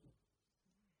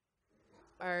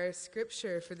Our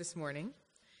scripture for this morning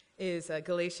is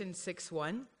Galatians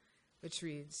 6:1, which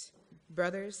reads,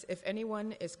 "Brothers, if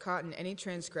anyone is caught in any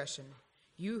transgression,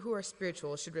 you who are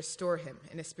spiritual should restore him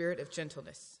in a spirit of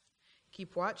gentleness.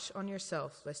 Keep watch on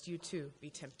yourself, lest you too be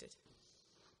tempted."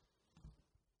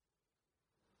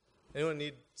 Anyone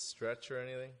need stretch or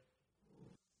anything?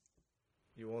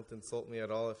 You won't insult me at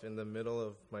all if in the middle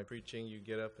of my preaching you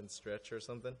get up and stretch or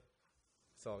something?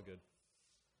 It's all good.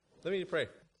 Let me pray.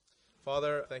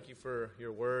 Father, thank you for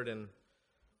your word, and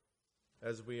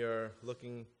as we are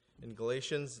looking in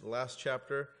Galatians, the last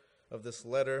chapter of this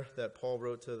letter that Paul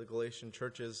wrote to the Galatian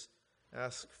churches,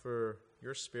 ask for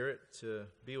your Spirit to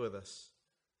be with us,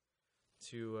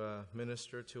 to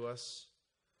minister to us,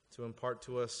 to impart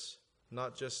to us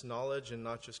not just knowledge and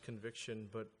not just conviction,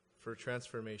 but for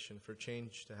transformation, for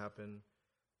change to happen,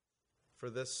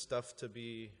 for this stuff to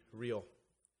be real.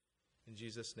 In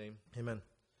Jesus' name, amen.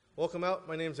 Welcome out.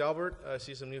 My name's Albert. I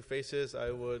see some new faces. I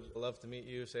would love to meet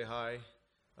you, say hi,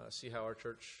 see how our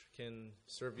church can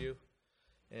serve you.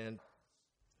 And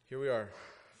here we are.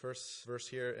 First verse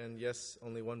here, and yes,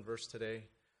 only one verse today.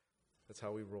 That's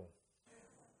how we roll.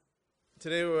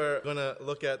 Today we're going to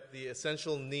look at the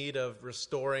essential need of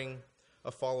restoring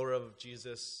a follower of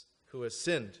Jesus who has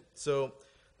sinned. So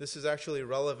this is actually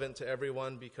relevant to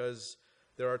everyone because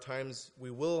there are times we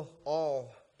will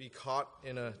all be caught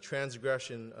in a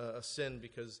transgression, a sin,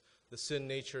 because the sin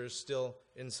nature is still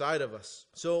inside of us.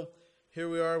 So here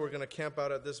we are. We're going to camp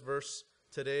out at this verse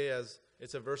today as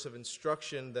it's a verse of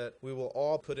instruction that we will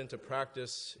all put into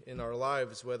practice in our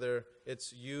lives, whether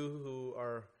it's you who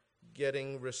are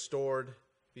getting restored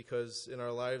because in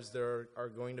our lives there are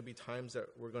going to be times that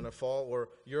we're going to fall, or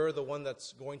you're the one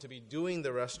that's going to be doing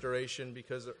the restoration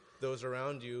because those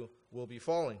around you will be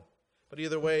falling. But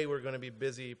either way, we're going to be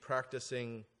busy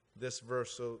practicing this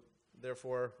verse, so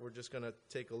therefore we're just going to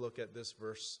take a look at this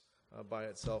verse by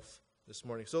itself this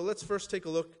morning. So let's first take a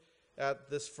look at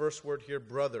this first word here,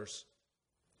 brothers,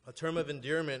 a term of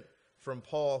endearment from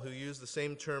Paul, who used the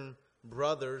same term,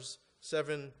 brothers,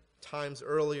 7 times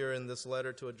earlier in this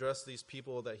letter to address these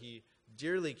people that he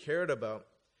dearly cared about.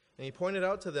 And he pointed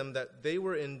out to them that they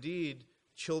were indeed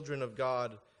children of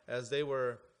God, as they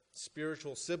were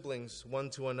spiritual siblings one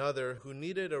to another who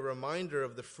needed a reminder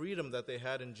of the freedom that they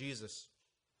had in Jesus.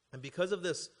 And because of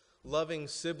this loving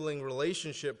sibling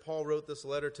relationship, Paul wrote this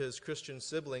letter to his Christian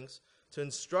siblings to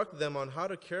instruct them on how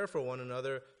to care for one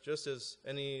another, just as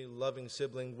any loving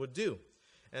sibling would do.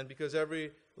 And because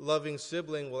every loving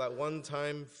sibling will at one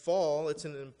time fall, it's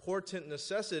an important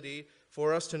necessity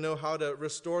for us to know how to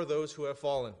restore those who have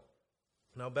fallen.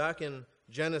 Now, back in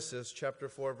Genesis chapter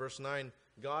 4, verse 9,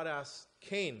 God asked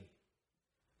Cain,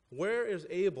 "Where is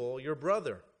Abel, your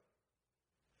brother?"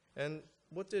 And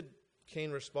what did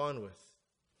Cain respond with?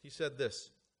 He said this,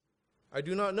 "I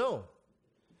do not know.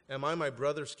 Am I my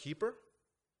brother's keeper?"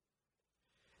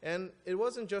 And it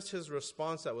wasn't just his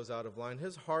response that was out of line.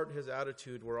 His heart, his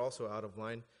attitude were also out of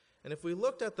line. And if we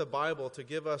looked at the Bible to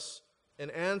give us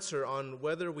an answer on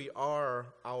whether we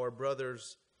are our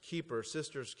brother's keeper,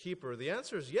 sister's keeper, the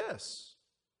answer is yes.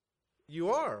 You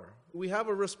are. We have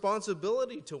a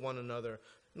responsibility to one another,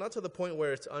 not to the point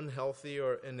where it's unhealthy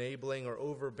or enabling or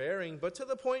overbearing, but to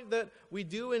the point that we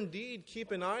do indeed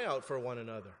keep an eye out for one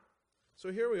another.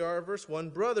 So here we are, verse 1,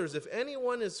 "Brothers, if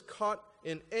anyone is caught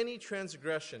in any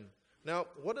transgression." Now,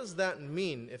 what does that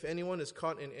mean, if anyone is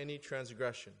caught in any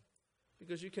transgression?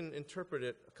 Because you can interpret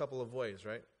it a couple of ways,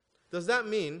 right? Does that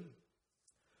mean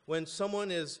when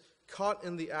someone is caught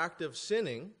in the act of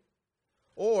sinning,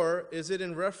 or is it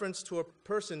in reference to a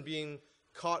person being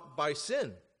caught by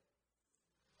sin?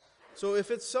 So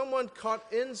if it's someone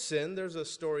caught in sin, there's a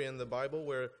story in the Bible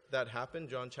where that happened,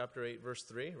 John chapter 8, verse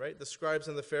 3, right? The scribes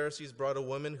and the Pharisees brought a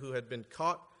woman who had been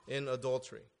caught in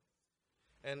adultery.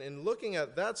 And in looking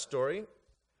at that story,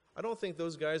 I don't think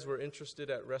those guys were interested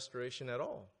at restoration at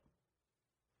all.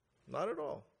 Not at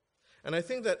all. And I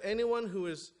think that anyone who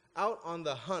is out on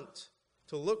the hunt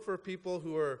to look for people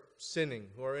who are sinning,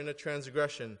 who are in a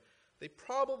transgression, they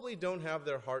probably don't have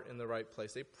their heart in the right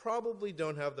place. They probably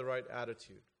don't have the right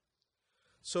attitude.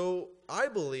 So I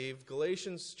believe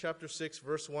Galatians chapter 6,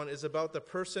 verse 1 is about the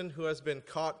person who has been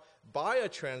caught by a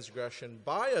transgression,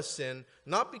 by a sin,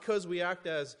 not because we act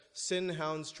as sin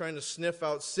hounds trying to sniff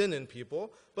out sin in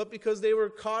people, but because they were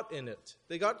caught in it.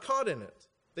 They got caught in it.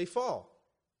 They fall.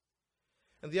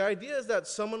 And the idea is that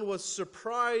someone was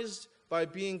surprised by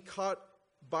being caught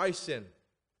by sin.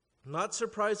 Not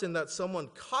surprised in that someone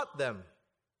caught them,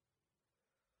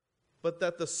 but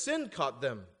that the sin caught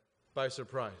them by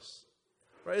surprise.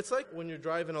 Right? It's like when you're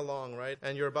driving along, right,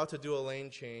 and you're about to do a lane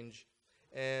change,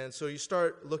 and so you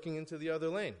start looking into the other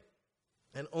lane.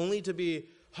 and only to be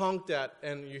honked at,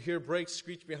 and you hear brakes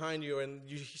screech behind you, and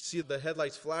you see the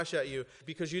headlights flash at you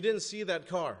because you didn't see that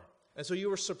car. And so you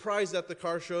were surprised that the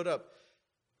car showed up.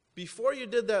 Before you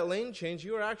did that lane change,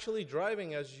 you were actually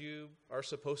driving as you are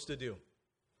supposed to do.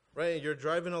 Right? You're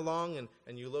driving along,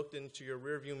 and you looked into your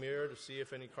rearview mirror to see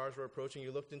if any cars were approaching.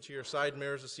 You looked into your side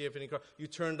mirrors to see if any car. You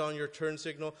turned on your turn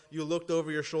signal. You looked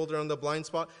over your shoulder on the blind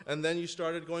spot, and then you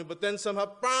started going. But then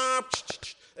somehow,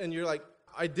 and you're like,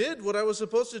 I did what I was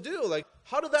supposed to do. Like,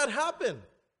 how did that happen?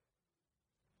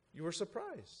 You were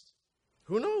surprised.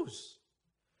 Who knows?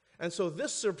 And so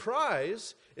this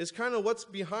surprise is kind of what's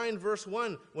behind verse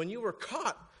 1. When you were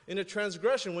caught in a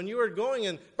transgression, when you were going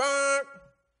and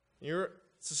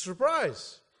it's a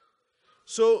surprise.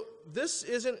 So this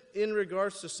isn't in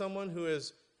regards to someone who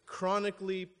is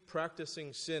chronically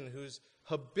practicing sin, who's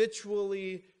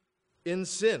habitually in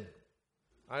sin.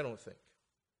 I don't think.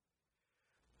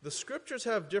 The scriptures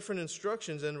have different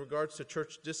instructions in regards to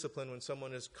church discipline when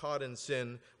someone is caught in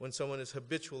sin, when someone is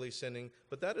habitually sinning,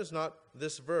 but that is not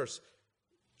this verse.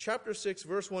 Chapter 6,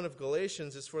 verse 1 of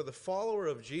Galatians is for the follower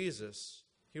of Jesus.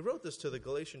 He wrote this to the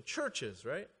Galatian churches,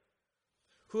 right?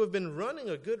 Who have been running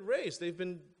a good race. They've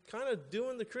been kind of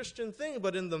doing the Christian thing,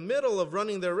 but in the middle of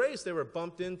running their race, they were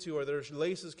bumped into, or their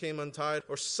laces came untied,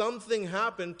 or something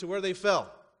happened to where they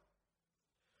fell.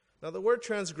 Now, the word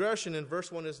transgression in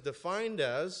verse 1 is defined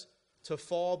as to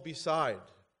fall beside.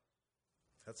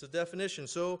 That's the definition.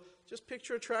 So just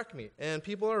picture a track meet, and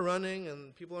people are running,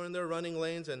 and people are in their running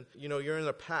lanes, and you're in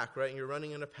a pack, right? And you're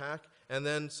running in a pack, and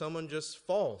then someone just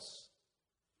falls.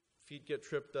 Feet get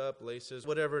tripped up, laces,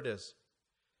 whatever it is.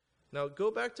 Now,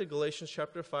 go back to Galatians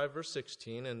chapter 5, verse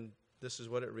 16, and this is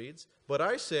what it reads. But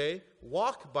I say,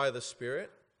 walk by the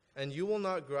Spirit, and you will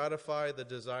not gratify the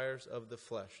desires of the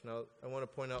flesh. Now, I want to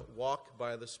point out, walk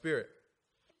by the Spirit.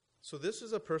 So this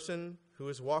is a person who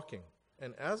is walking.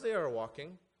 And as they are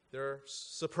walking, they're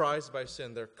surprised by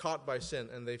sin. They're caught by sin,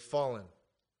 and they've fallen.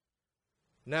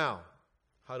 Now,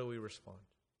 how do we respond?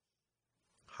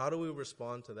 How do we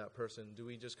respond to that person? Do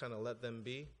we just kind of let them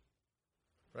be?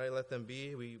 Right? Let them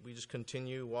be. We just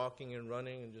continue walking and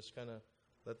running and just kind of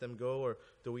let them go? Or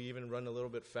do we even run a little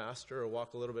bit faster or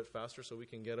walk a little bit faster so we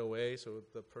can get away, so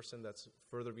the person that's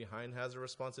further behind has a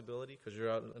responsibility because you're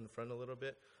out in front a little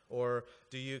bit? Or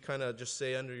do you kind of just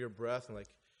say under your breath, and like,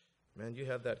 man, you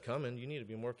have that coming, you need to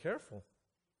be more careful?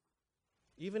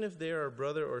 Even if they are a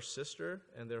brother or sister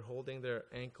and they're holding their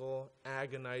ankle,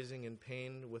 agonizing in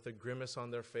pain with a grimace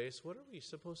on their face, what are we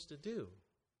supposed to do?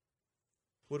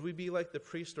 Would we be like the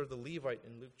priest or the Levite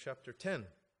in Luke chapter 10?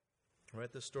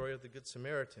 Right, the story of the Good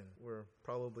Samaritan. We're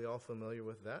probably all familiar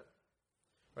with that.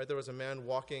 Right, there was a man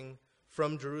walking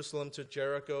from Jerusalem to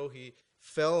Jericho. He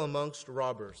fell amongst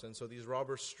robbers. And so these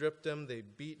robbers stripped him, they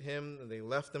beat him, and they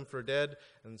left him for dead.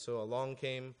 And so along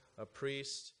came a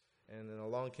priest, and then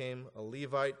along came a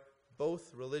Levite,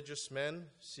 both religious men,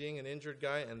 seeing an injured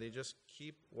guy, and they just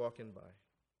keep walking by.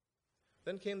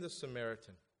 Then came the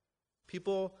Samaritan.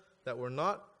 People that were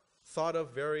not thought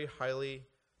of very highly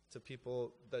to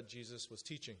people that Jesus was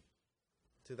teaching,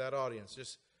 to that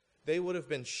audience. They would have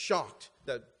been shocked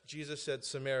that Jesus said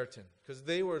Samaritan, because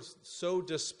they were so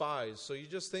despised. So you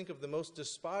just think of the most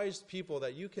despised people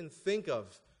that you can think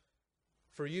of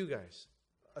for you guys.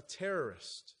 A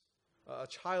terrorist, a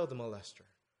child molester.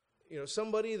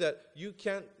 Somebody that you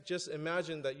can't just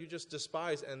imagine that you just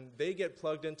despise, and they get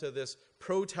plugged into this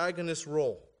protagonist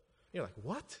role. You're like,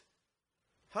 what?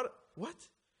 What?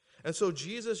 And so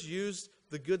Jesus used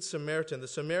the Good Samaritan, the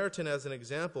Samaritan as an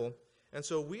example. And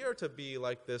so we are to be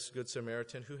like this Good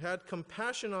Samaritan who had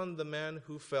compassion on the man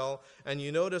who fell. And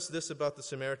you notice this about the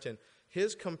Samaritan.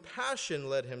 His compassion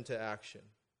led him to action.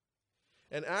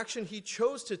 An action he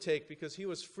chose to take because he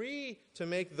was free to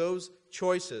make those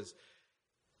choices.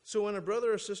 So when a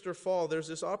brother or sister fall, there's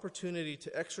this opportunity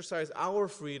to exercise our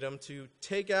freedom to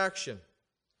take action.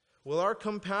 Will our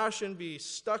compassion be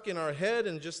stuck in our head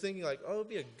and just thinking like, oh, it would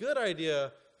be a good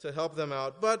idea to help them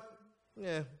out, but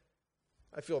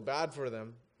I feel bad for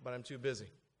them, but I'm too busy.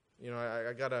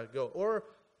 I gotta go. Or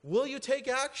will you take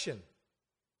action?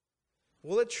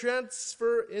 Will it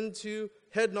transfer into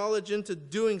head knowledge into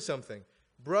doing something?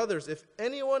 Brothers, if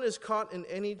anyone is caught in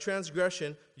any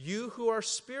transgression, you who are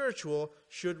spiritual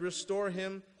should restore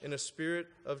him in a spirit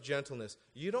of gentleness.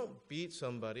 You don't beat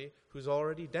somebody who's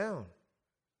already down.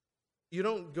 You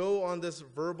don't go on this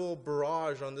verbal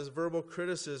barrage, on this verbal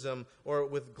criticism, or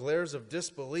with glares of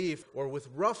disbelief, or with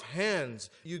rough hands.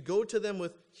 You go to them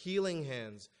with healing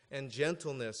hands, and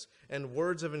gentleness and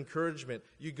words of encouragement.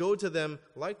 You go to them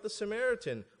like the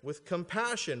Samaritan, with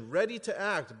compassion, ready to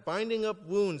act, binding up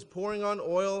wounds, pouring on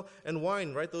oil and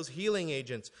wine, right? Those healing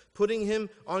agents, putting him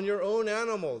on your own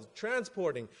animals,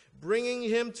 transporting, bringing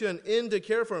him to an inn to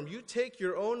care for him. You take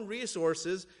your own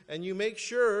resources and you make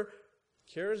sure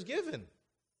care is given.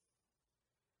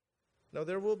 Now,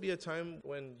 there will be a time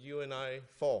when you and I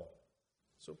fall.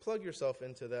 So plug yourself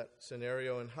into that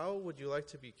scenario, and how would you like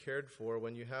to be cared for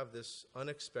when you have this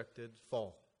unexpected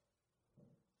fall?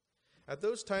 At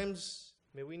those times,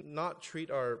 may we not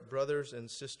treat our brothers and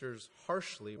sisters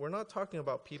harshly. We're not talking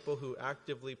about people who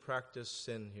actively practice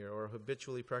sin here or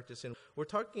habitually practice sin. We're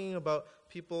talking about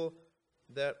people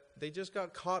that they just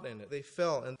got caught in it. They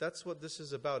fell, and that's what this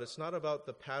is about. It's not about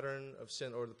the pattern of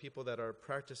sin or the people that are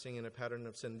practicing in a pattern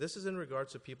of sin. This is in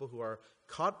regards to people who are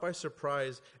caught by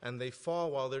surprise, and they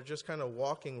fall while they're just kind of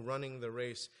walking, running the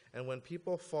race. And when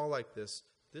people fall like this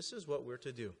is what we're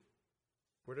to do.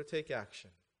 We're to take action.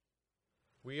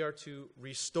 We are to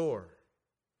restore.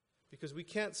 Because we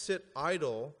can't sit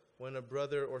idle when a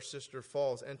brother or sister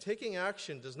falls. And taking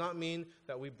action does not mean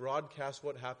that we broadcast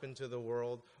what happened to the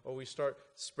world or we start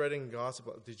spreading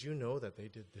gossip. Did you know that they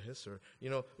did this? Or,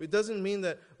 it doesn't mean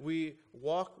that we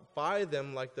walk by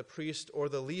them like the priest or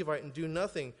the Levite and do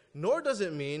nothing. Nor does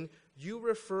it mean you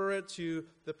refer it to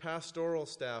the pastoral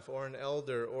staff or an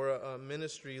elder or a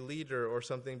ministry leader or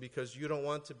something because you don't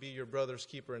want to be your brother's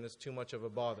keeper and it's too much of a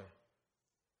bother.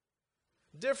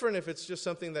 Different if it's just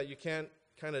something that you can't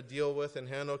kind of deal with and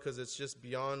handle because it's just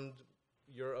beyond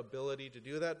your ability to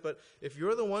do that. But if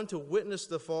you're the one to witness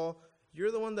the fall, you're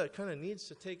the one that kind of needs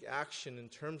to take action in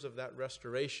terms of that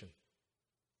restoration.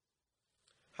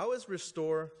 How is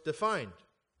restore defined?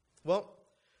 Well,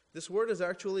 this word is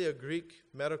actually a Greek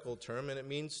medical term, and it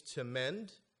means to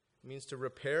mend, it means to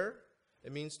repair,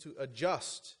 it means to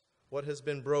adjust what has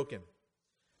been broken.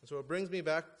 And so it brings me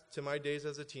back to my days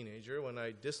as a teenager when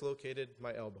I dislocated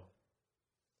my elbow.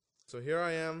 So here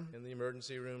I am in the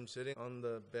emergency room, sitting on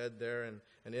the bed there,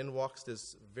 and in walks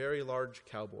this very large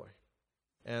cowboy.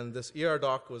 And this ER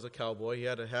doc was a cowboy. He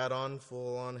had a hat on,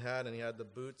 full-on hat, and he had the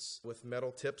boots with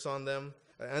metal tips on them.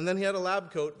 And then he had a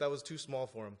lab coat that was too small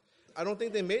for him. I don't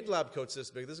think they made lab coats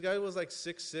this big. This guy was like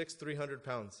 6'6", 300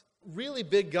 pounds. Really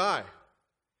big guy.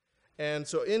 And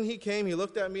so in he came, he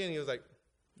looked at me, and he was like,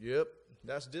 "Yep,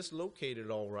 that's dislocated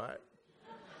all right."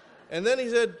 And then he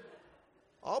said,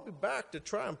 "I'll be back to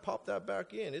try and pop that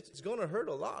back in. It's going to hurt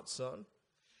a lot, son."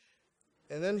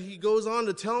 And then he goes on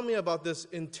to tell me about this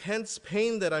intense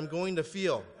pain that I'm going to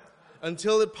feel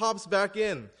until it pops back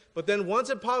in. But then once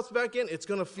it pops back in, it's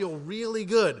going to feel really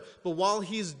good. But while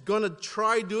he's going to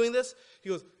try doing this, he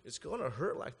goes, "It's going to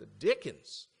hurt like the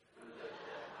dickens."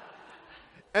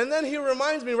 And then he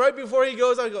reminds me right before he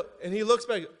goes, and he looks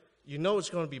back, "You know it's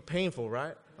going to be painful,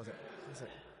 right?" I was like,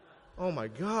 oh my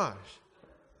gosh.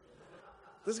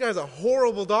 This guy's a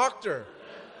horrible doctor.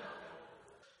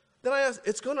 Then I asked,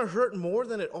 "It's going to hurt more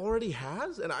than it already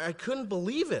has?" And I couldn't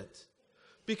believe it.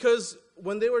 Because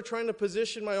when they were trying to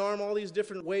position my arm all these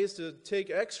different ways to take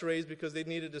x-rays because they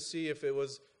needed to see if it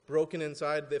was broken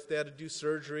inside, if they had to do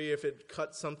surgery, if it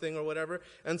cut something or whatever.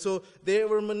 And so they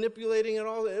were manipulating it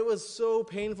all. It was so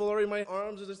painful already. My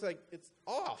arms are just like, it's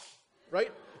off,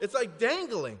 right? It's like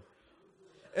dangling.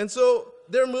 And so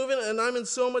they're moving, and I'm in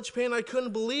so much pain, I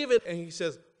couldn't believe it. And he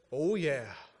says, "Oh,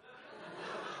 yeah.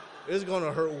 It's going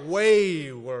to hurt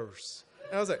way worse."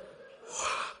 And I was like,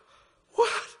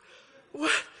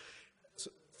 What?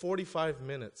 So 45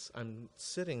 minutes, I'm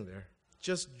sitting there,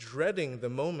 just dreading the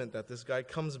moment that this guy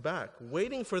comes back,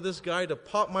 waiting for this guy to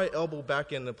pop my elbow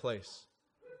back into place.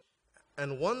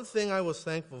 And one thing I was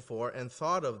thankful for and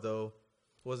thought of, though,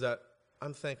 was that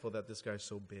I'm thankful that this guy's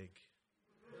so big.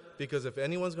 Because if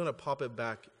anyone's going to pop it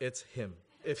back, it's him.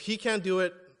 If he can't do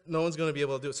it, no one's going to be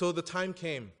able to do it. So the time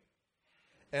came,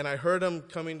 and I heard him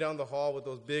coming down the hall with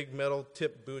those big metal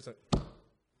tip boots.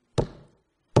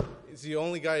 He's the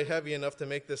only guy heavy enough to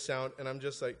make this sound, and I'm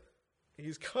just like,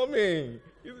 he's coming.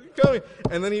 He's coming.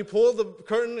 And then he pulled the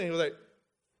curtain, and he was like,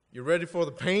 "You ready for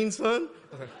the pain, son?"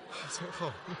 I was like,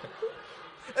 "Oh, man."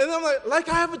 And I'm like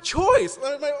I have a choice.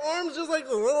 Like my arm's just like,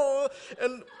 "Oh."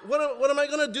 And what am I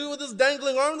going to do with this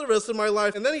dangling arm the rest of my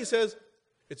life? And then he says,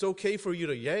 "It's okay for you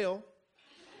to yell,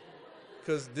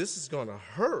 because this is going to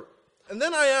hurt." And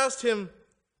then I asked him,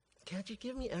 "Can't you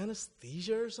give me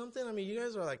anesthesia or something? I mean, you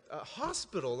guys are like a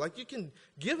hospital. Like, you can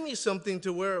give me something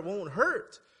to where it won't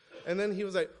hurt." And then he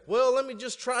was like, "Well, let me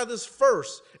just try this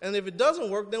first. And if it doesn't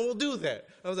work, then we'll do that."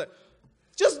 I was like,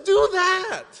 "Just do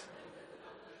that."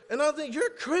 And I was like,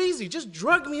 "You're crazy. Just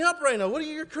drug me up right now.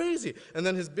 You're crazy." And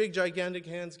then his big, gigantic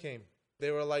hands came.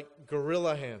 They were like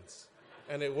gorilla hands.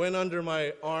 And it went under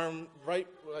my arm, right,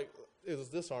 like it was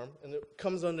this arm, and it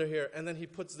comes under here. And then he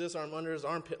puts this arm under his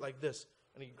armpit like this.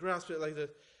 And he grasps it like this.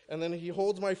 And then he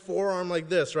holds my forearm like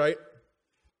this, right?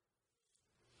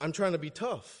 I'm trying to be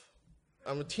tough.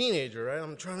 I'm a teenager, right?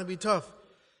 I'm trying to be tough.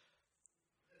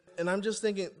 And I'm just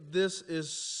thinking, this is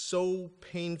so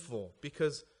painful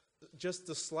because just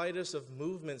the slightest of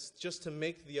movements, just to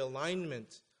make the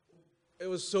alignment, it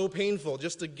was so painful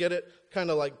just to get it kind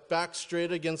of like back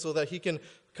straight again so that he can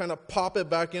kind of pop it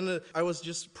back in. I was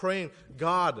just praying,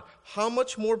 God, how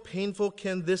much more painful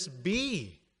can this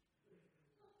be?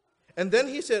 And then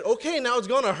he said, okay, now it's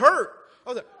going to hurt. I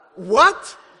was like,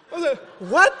 what? I was like,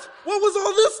 what? What was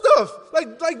all this stuff?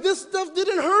 Like this stuff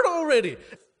didn't hurt already.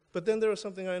 But then there was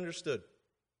something I understood.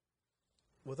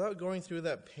 Without going through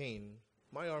that pain,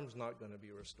 my arm's not going to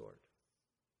be restored.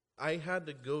 I had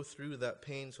to go through that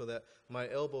pain so that my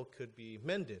elbow could be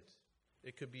mended.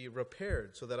 It could be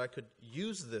repaired so that I could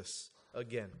use this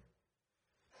again.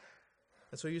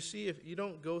 And so you see, if you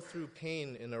don't go through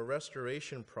pain in a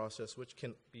restoration process, which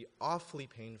can be awfully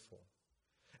painful,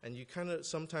 and you kind of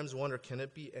sometimes wonder, can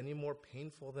it be any more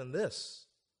painful than this?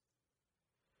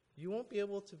 You won't be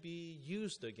able to be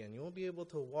used again. You won't be able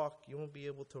to walk. You won't be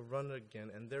able to run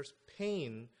again. And there's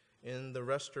pain in the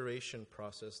restoration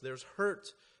process. There's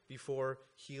hurt before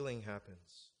healing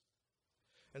happens.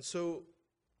 And so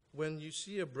when you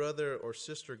see a brother or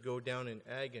sister go down in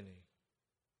agony,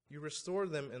 you restore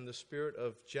them in the spirit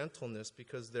of gentleness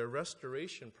because their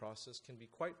restoration process can be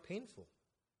quite painful.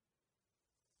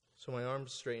 So my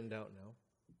arm's straightened out now.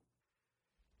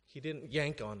 He didn't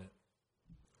yank on it,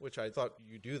 which I thought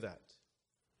you do that.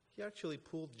 He actually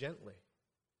pulled gently.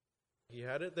 He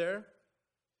had it there,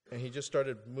 and he just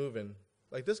started moving.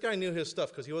 Like, this guy knew his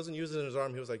stuff because he wasn't using his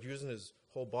arm. He was, like, using his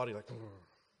whole body, like,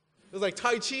 it was like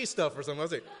Tai Chi stuff or something. I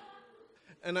was like,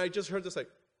 and I just heard this, like,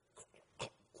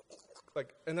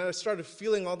 and then I started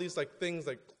feeling all these, like, things,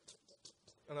 like,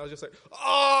 and I was just like,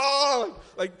 oh!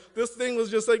 Like, this thing was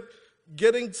just, like,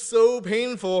 getting so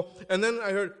painful. And then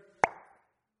I heard,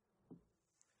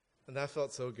 and that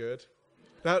felt so good.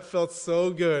 That felt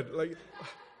so good. Like,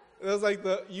 it was like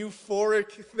the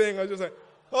euphoric thing. I was just like,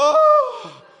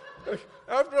 oh! Like,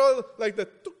 after all, like the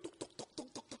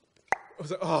I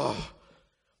was like, oh.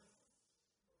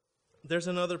 There's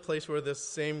another place where this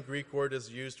same Greek word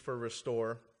is used for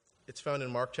restore. It's found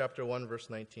in Mark chapter 1, verse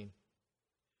 19.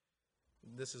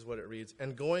 This is what it reads.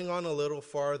 And going on a little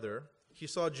farther, he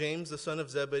saw James, the son of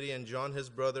Zebedee, and John, his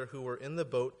brother, who were in the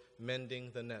boat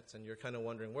mending the nets. And you're kind of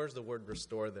wondering, where's the word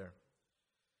restore there?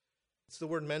 It's the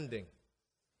word mending.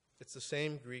 It's the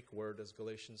same Greek word as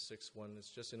Galatians 6:1. It's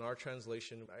just in our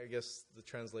translation, I guess the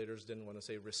translators didn't want to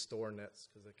say restore nets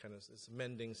because it kind of, it's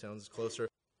mending sounds closer.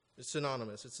 It's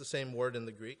synonymous. It's the same word in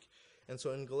the Greek. And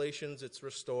so in Galatians, it's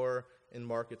restore. In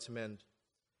Mark, it's mend.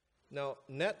 Now,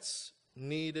 nets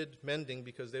needed mending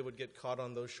because they would get caught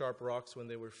on those sharp rocks when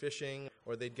they were fishing,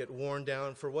 or they'd get worn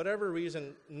down. For whatever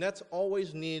reason, nets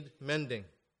always need mending.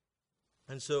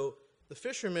 And so the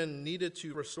fishermen needed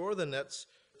to restore the nets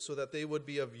so that they would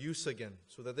be of use again,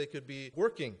 so that they could be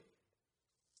working.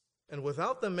 And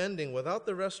without the mending, without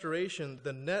the restoration,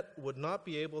 the net would not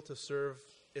be able to serve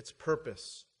its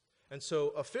purpose. And so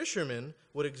a fisherman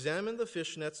would examine the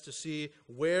fish nets to see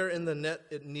where in the net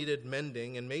it needed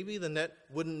mending, and maybe the net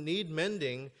wouldn't need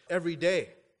mending every day.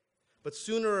 But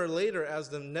sooner or later, as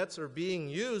the nets are being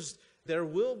used, there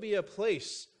will be a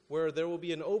place where there will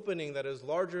be an opening that is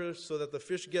larger so that the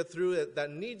fish get through it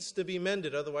that needs to be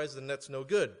mended, otherwise the net's no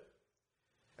good.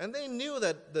 And they knew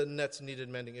that the nets needed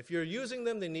mending. If you're using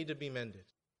them, they need to be mended.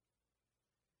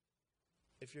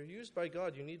 If you're used by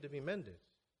God, you need to be mended.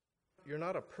 You're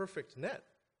not a perfect net,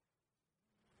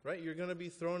 right? You're going to be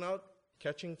thrown out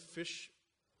catching fish,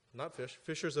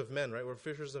 fishers of men, right? We're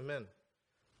fishers of men.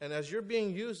 And as you're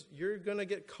being used, you're going to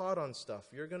get caught on stuff.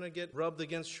 You're going to get rubbed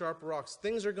against sharp rocks.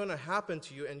 Things are going to happen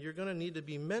to you, and you're going to need to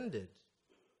be mended.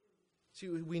 See,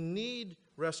 we need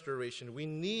restoration. We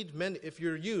need mending. If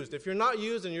you're used. If you're not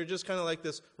used and you're just kind of like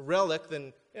this relic,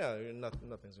 then, yeah,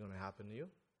 nothing's going to happen to you.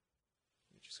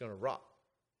 You're just going to rot.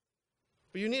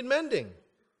 But you need mending.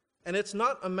 And it's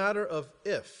not a matter of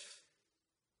if.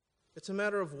 It's a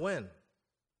matter of when.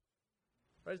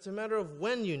 Right? It's a matter of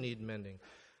when you need mending.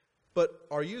 But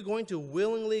are you going to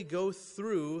willingly go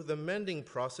through the mending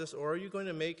process, or are you going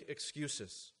to make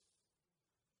excuses?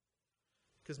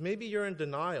 Because maybe you're in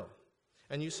denial.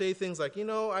 And you say things like,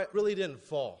 I really didn't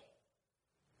fall.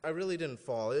 I really didn't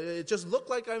fall. It just looked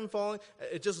like I'm falling.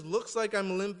 It just looks like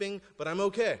I'm limping, but I'm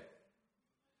okay.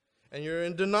 And you're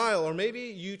in denial. Or maybe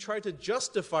you try to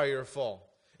justify your fall.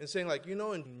 and saying like,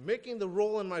 in making the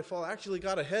roll in my fall, I actually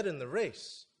got ahead in the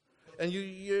race. And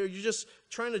you're just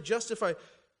trying to justify.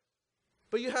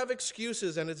 But you have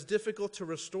excuses, and it's difficult to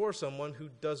restore someone who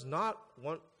does not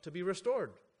want to be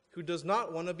restored, who does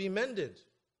not want to be mended.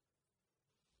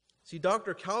 See,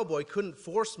 Dr. Cowboy couldn't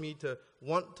force me to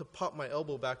want to pop my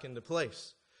elbow back into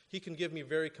place. He can give me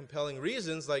very compelling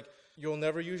reasons like, you'll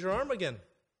never use your arm again.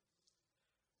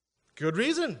 Good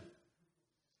reason.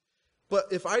 But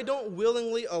if I don't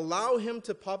willingly allow him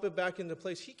to pop it back into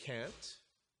place, he can't.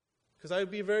 Because I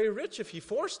would be very rich if he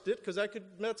forced it, because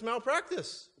that's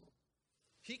malpractice.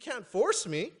 He can't force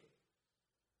me.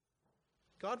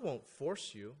 God won't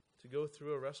force you to go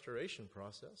through a restoration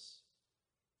process.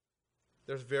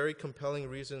 There's very compelling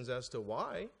reasons as to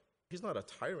why. He's not a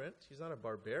tyrant. He's not a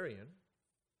barbarian.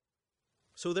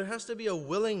 So there has to be a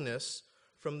willingness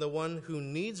from the one who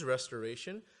needs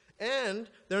restoration, and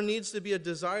there needs to be a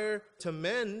desire to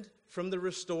mend from the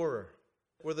restorer,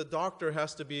 where the doctor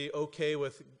has to be okay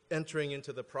with entering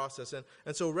into the process.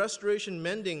 And so restoration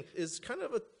mending is kind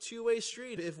of a two-way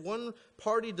street. If one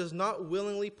party does not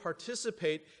willingly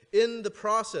participate in the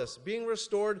process, being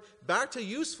restored back to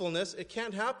usefulness, it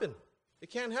can't happen. It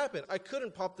can't happen. I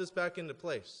couldn't pop this back into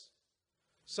place.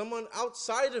 Someone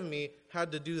outside of me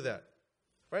had to do that.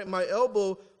 Right? My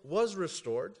elbow was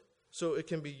restored, so it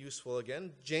can be useful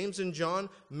again. James and John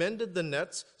mended the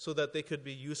nets so that they could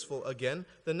be useful again.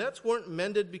 The nets weren't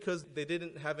mended because they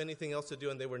didn't have anything else to do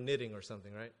and they were knitting or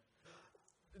something, right?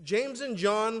 James and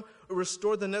John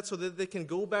restored the nets so that they can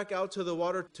go back out to the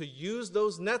water to use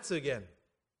those nets again.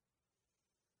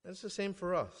 That's the same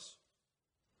for us.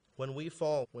 When we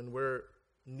fall, when we're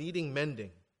needing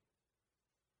mending,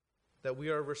 that we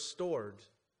are restored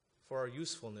for our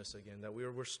usefulness again, that we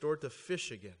are restored to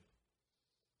fish again.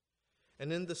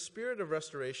 And in the spirit of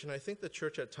restoration, I think the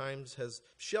church at times has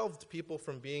shelved people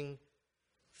from being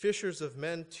fishers of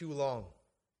men too long.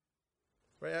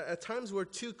 Right? At times we're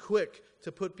too quick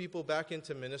to put people back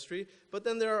into ministry, but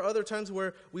then there are other times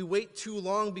where we wait too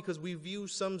long because we view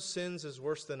some sins as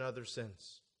worse than other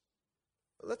sins.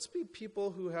 Let's be people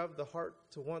who have the heart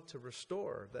to want to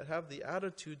restore, that have the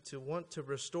attitude to want to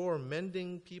restore,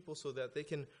 mending people so that they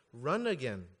can run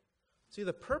again. See,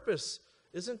 the purpose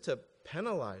isn't to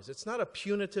penalize. It's not a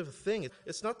punitive thing.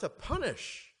 It's not to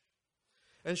punish.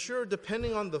 And sure,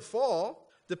 depending on the fall,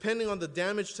 depending on the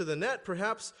damage to the net,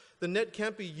 perhaps the net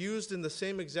can't be used in the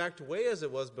same exact way as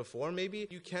it was before. Maybe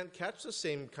you can't catch the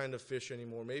same kind of fish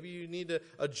anymore. Maybe you need to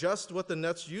adjust what the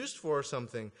net's used for or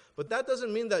something. But that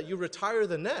doesn't mean that you retire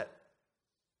the net.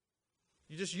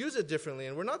 You just use it differently.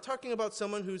 And we're not talking about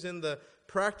someone who's in the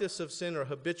practice of sin or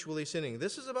habitually sinning.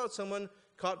 This is about someone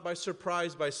caught by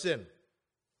surprise by sin.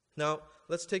 Now,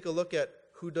 let's take a look at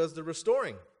who does the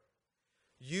restoring.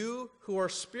 You who are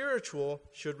spiritual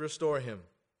should restore him.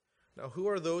 Now, who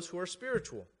are those who are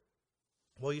spiritual?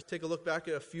 Well, you take a look back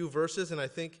at a few verses, and I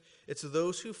think it's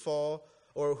those who fall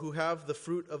or who have the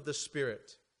fruit of the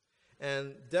Spirit.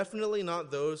 And definitely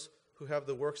not those who have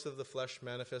the works of the flesh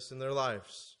manifest in their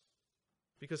lives.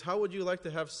 Because how would you like to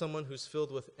have someone who's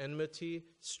filled with enmity,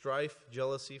 strife,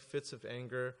 jealousy, fits of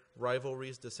anger,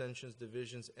 rivalries, dissensions,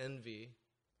 divisions, envy,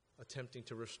 attempting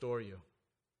to restore you?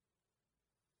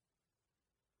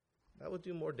 That would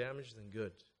do more damage than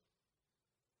good.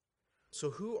 So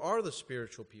who are the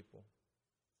spiritual people?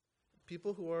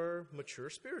 People who are mature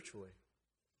spiritually,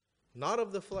 not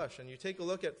of the flesh. And you take a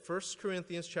look at 1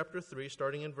 Corinthians chapter 3,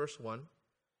 starting in verse 1.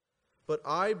 But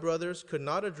I, brothers, could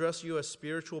not address you as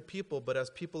spiritual people, but as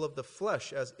people of the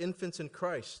flesh, as infants in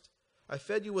Christ. I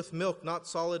fed you with milk, not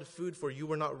solid food, for you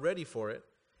were not ready for it.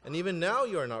 And even now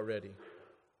you are not ready.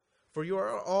 For you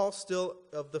are all still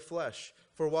of the flesh.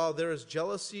 For while there is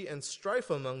jealousy and strife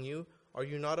among you, are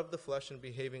you not of the flesh and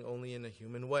behaving only in a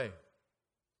human way?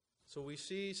 So we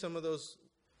see some of those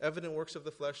evident works of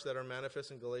the flesh that are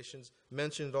manifest in Galatians,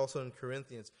 mentioned also in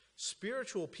Corinthians.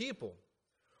 Spiritual people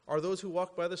are those who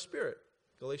walk by the Spirit.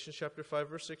 Galatians chapter 5,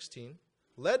 verse 16.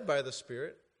 Led by the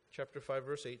Spirit, chapter 5,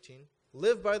 verse 18.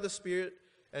 Live by the Spirit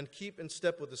and keep in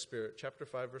step with the Spirit, chapter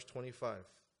 5, verse 25.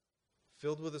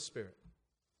 Filled with the Spirit.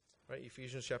 Right?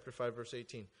 Ephesians chapter 5, verse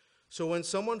 18. So when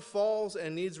someone falls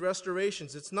and needs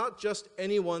restorations, it's not just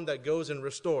anyone that goes and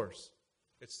restores.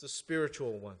 It's the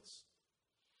spiritual ones.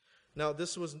 Now,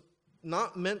 this was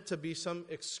not meant to be some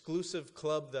exclusive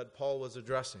club that Paul was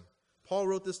addressing. Paul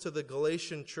wrote this to the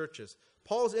Galatian churches.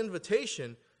 Paul's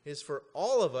invitation is for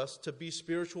all of us to be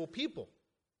spiritual people.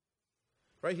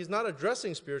 Right? He's not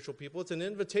addressing spiritual people. It's an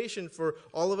invitation for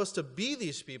all of us to be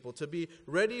these people, to be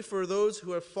ready for those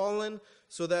who have fallen,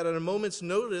 so that at a moment's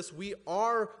notice, we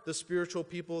are the spiritual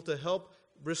people to help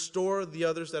restore the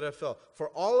others that have fell. For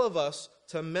all of us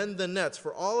to mend the nets.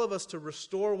 For all of us to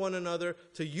restore one another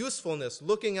to usefulness,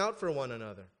 looking out for one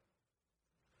another.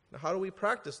 Now, how do we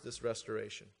practice this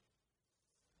restoration?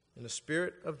 In a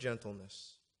spirit of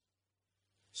gentleness.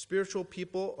 Spiritual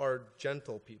people are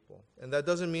gentle people. And that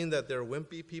doesn't mean that they're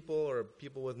wimpy people or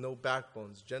people with no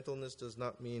backbones. Gentleness does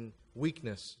not mean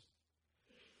weakness.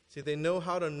 See, they know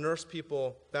how to nurse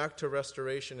people back to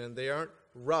restoration, and they aren't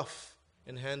rough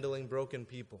in handling broken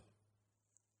people.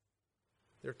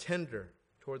 They're tender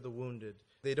toward the wounded.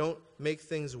 They don't make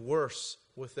things worse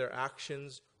with their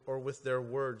actions or with their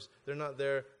words. They're not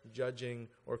there judging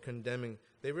or condemning.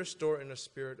 They restore in a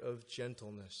spirit of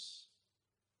gentleness.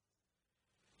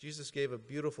 Jesus gave a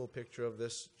beautiful picture of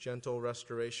this gentle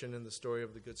restoration in the story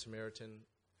of the Good Samaritan.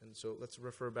 And so let's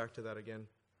refer back to that again,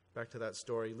 back to that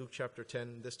story. Luke chapter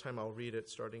 10, this time I'll read it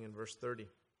starting in verse 30.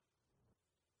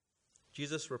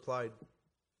 Jesus replied,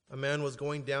 "A man was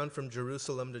going down from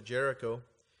Jerusalem to Jericho,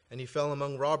 and he fell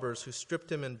among robbers who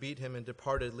stripped him and beat him and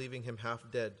departed, leaving him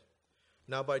half dead.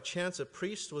 Now by chance a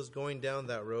priest was going down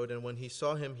that road, and when he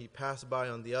saw him, he passed by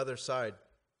on the other side.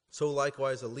 So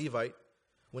likewise a Levite,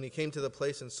 when he came to the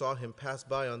place and saw him, passed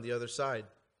by on the other side.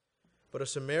 But a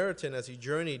Samaritan, as he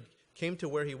journeyed, came to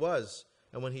where he was,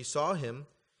 and when he saw him,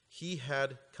 he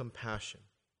had compassion."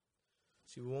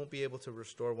 See, we won't be able to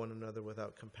restore one another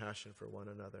without compassion for one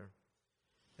another.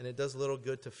 And it does little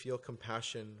good to feel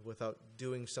compassion without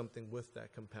doing something with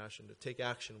that compassion, to take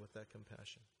action with that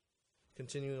compassion.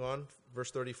 Continuing on,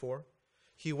 verse 34.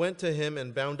 "He went to him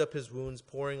and bound up his wounds,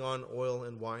 pouring on oil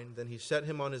and wine. Then he set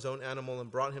him on his own animal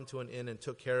and brought him to an inn and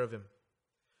took care of him."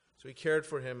 So he cared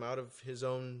for him out of his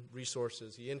own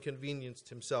resources. He inconvenienced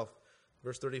himself.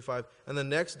 Verse 35, "And the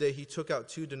next day he took out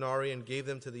 2 denarii and gave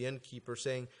them to the innkeeper,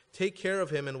 saying, 'Take care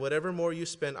of him, and whatever more you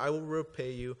spend, I will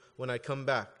repay you when I come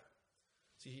back.'"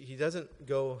 See, he doesn't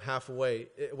go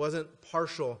halfway. It wasn't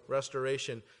partial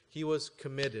restoration. He was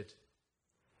committed.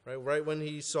 Right when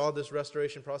he saw this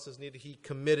restoration process needed, he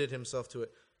committed himself to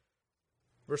it.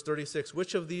 Verse 36,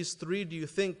 "Which of these 3 do you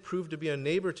think proved to be a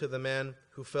neighbor to the man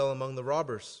who fell among the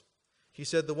robbers?" He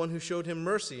said, "The one who showed him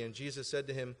mercy." And Jesus said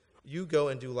to him, "You go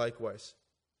and do likewise."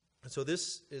 And so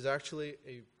this is actually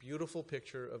a beautiful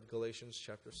picture of Galatians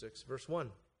chapter 6, verse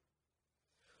 1.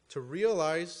 To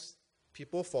realize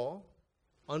people fall,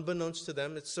 unbeknownst to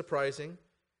them, it's surprising.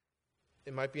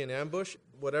 It might be an ambush.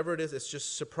 Whatever it is, it's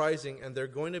just surprising. And they're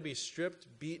going to be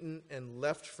stripped, beaten, and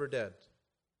left for dead.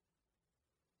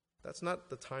 That's not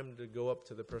the time to go up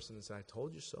to the person and say, "I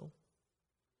told you so."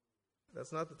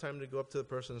 That's not the time to go up to the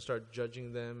person and start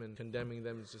judging them and condemning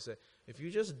them. It's just say, "If you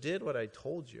just did what I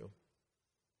told you."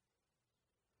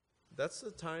 That's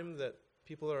the time that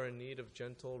people are in need of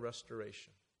gentle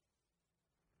restoration.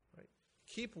 Right?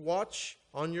 "Keep watch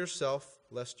on yourself,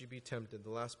 lest you be tempted." The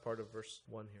last part of verse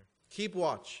 1 here. Keep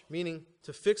watch, meaning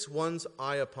to fix one's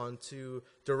eye upon, to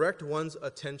direct one's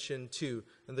attention to.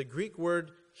 And the Greek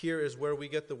word here is where we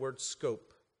get the word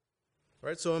scope.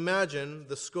 Right? So imagine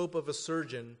the scope of a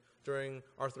surgeon during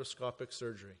arthroscopic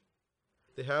surgery.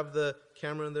 They have the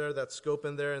camera in there, that scope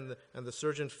in there, and the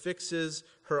surgeon fixes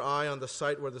her eye on the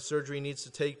site where the surgery needs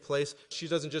to take place. She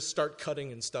doesn't just start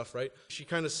cutting and stuff, right? She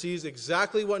kind of sees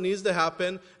exactly what needs to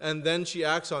happen, and then she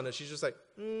acts on it. She's just like,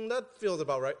 that feels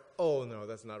about right. Oh, no,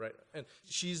 that's not right. And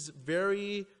she's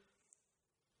very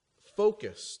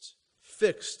focused,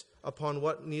 fixed upon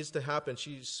what needs to happen.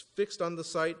 She's fixed on the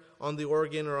site, on the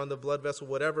organ, or on the blood vessel,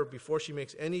 whatever, before she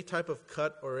makes any type of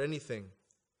cut or anything.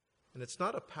 And it's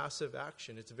not a passive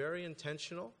action. It's very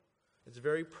intentional. It's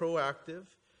very proactive.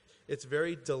 It's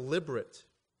very deliberate.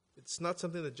 It's not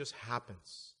something that just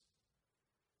happens.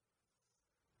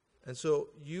 And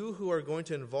so you who are going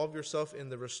to involve yourself in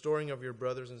the restoring of your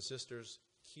brothers and sisters,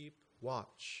 keep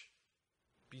watch.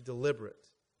 Be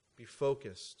deliberate. Be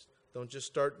focused. Don't just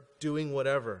start doing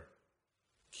whatever.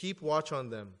 Keep watch on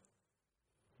them.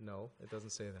 No, it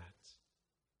doesn't say that.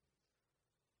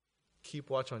 Keep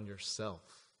watch on yourself.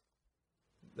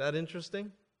 That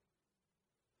interesting?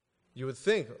 You would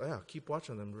think, keep watch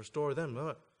on them, restore them.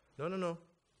 No.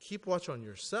 Keep watch on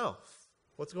yourself.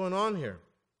 What's going on here?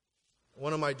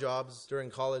 One of my jobs during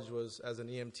college was as an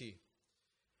EMT.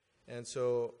 And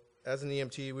so as an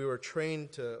EMT, we were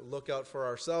trained to look out for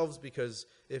ourselves because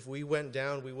if we went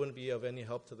down, we wouldn't be of any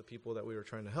help to the people that we were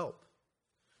trying to help.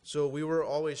 So we were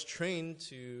always trained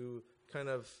to kind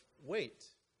of wait.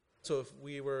 So if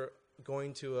we were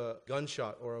going to a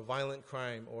gunshot or a violent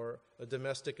crime or a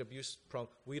domestic abuse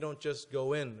problem, we don't just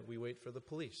go in, we wait for the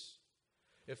police.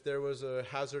 If there was a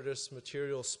hazardous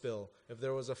material spill, if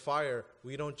there was a fire,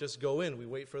 we don't just go in, we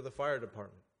wait for the fire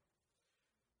department.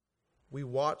 We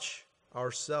watch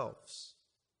ourselves.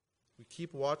 We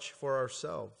keep watch for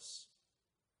ourselves.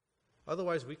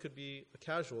 Otherwise, we could be a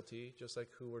casualty, just like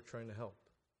who we're trying to help.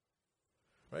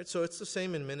 Right? So it's the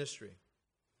same in ministry.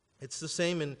 It's the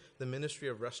same in the ministry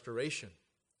of restoration.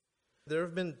 There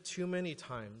have been too many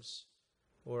times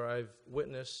where I've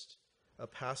witnessed a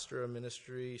pastor, a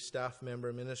ministry staff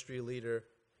member, ministry leader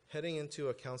heading into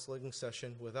a counseling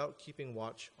session without keeping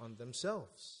watch on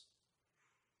themselves.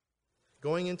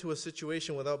 Going into a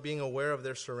situation without being aware of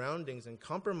their surroundings and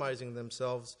compromising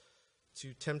themselves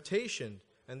to temptation.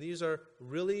 And these are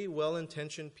really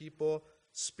well-intentioned people,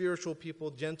 spiritual people,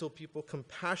 gentle people,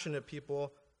 compassionate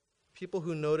people, people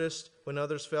who noticed when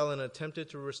others fell and attempted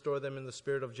to restore them in the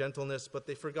spirit of gentleness, but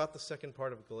they forgot the second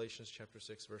part of Galatians chapter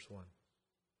 6, verse 1.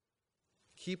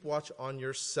 Keep watch on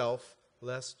yourself,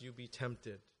 lest you be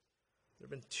tempted. There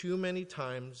have been too many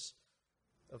times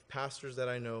of pastors that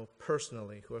I know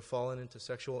personally who have fallen into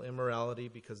sexual immorality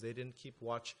because they didn't keep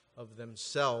watch of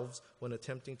themselves when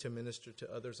attempting to minister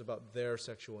to others about their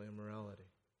sexual immorality.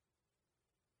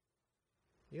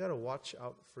 You got to watch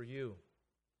out for you.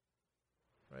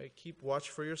 Right? Keep watch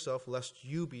for yourself lest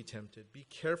you be tempted. Be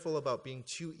careful about being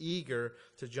too eager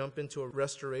to jump into a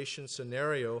restoration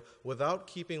scenario without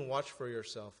keeping watch for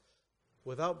yourself,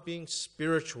 without being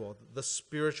spiritual, the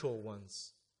spiritual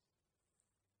ones.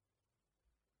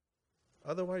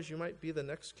 Otherwise, you might be the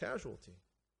next casualty.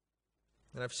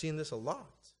 And I've seen this a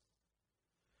lot.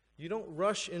 You don't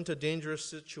rush into dangerous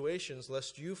situations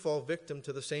lest you fall victim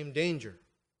to the same danger.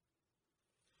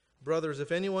 Brothers,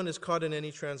 if anyone is caught in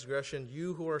any transgression,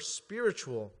 you who are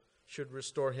spiritual should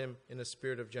restore him in a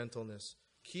spirit of gentleness.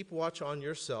 Keep watch on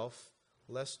yourself,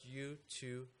 lest you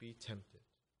too be tempted.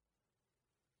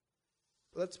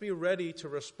 Let's be ready to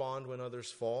respond when others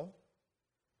fall.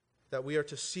 That we are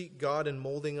to seek God in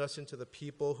molding us into the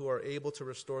people who are able to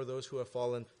restore those who have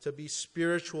fallen, to be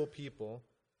spiritual people,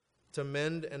 to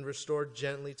mend and restore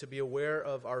gently, to be aware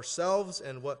of ourselves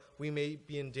and what we may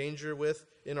be in danger with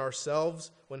in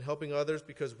ourselves when helping others,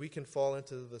 because we can fall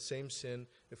into the same sin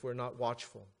if we're not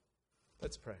watchful.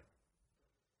 Let's pray.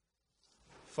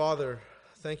 Father,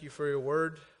 thank you for your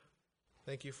word.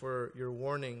 Thank you for your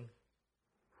warning.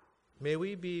 May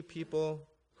we be people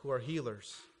who are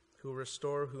healers, who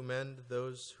restore, who mend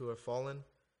those who have fallen.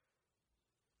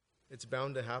 It's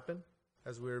bound to happen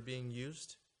as we are being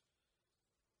used.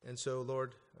 And so,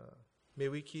 Lord, may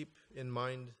we keep in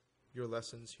mind your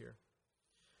lessons here.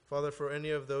 Father, for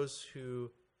any of those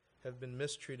who have been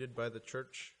mistreated by the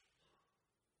church,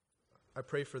 I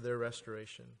pray for their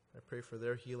restoration. I pray for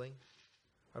their healing.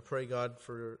 I pray, God,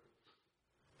 for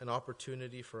an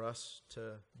opportunity for us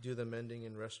to do the mending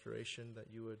and restoration, that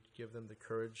you would give them the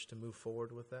courage to move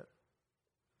forward with that.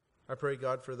 I pray,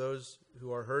 God, for those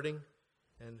who are hurting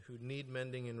and who need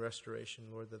mending and restoration,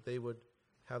 Lord, that they would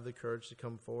have the courage to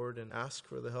come forward and ask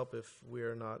for the help if we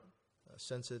are not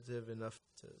sensitive enough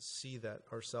to see that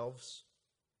ourselves.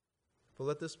 But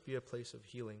let this be a place of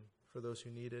healing for those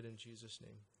who need it, in Jesus'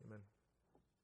 name. Amen.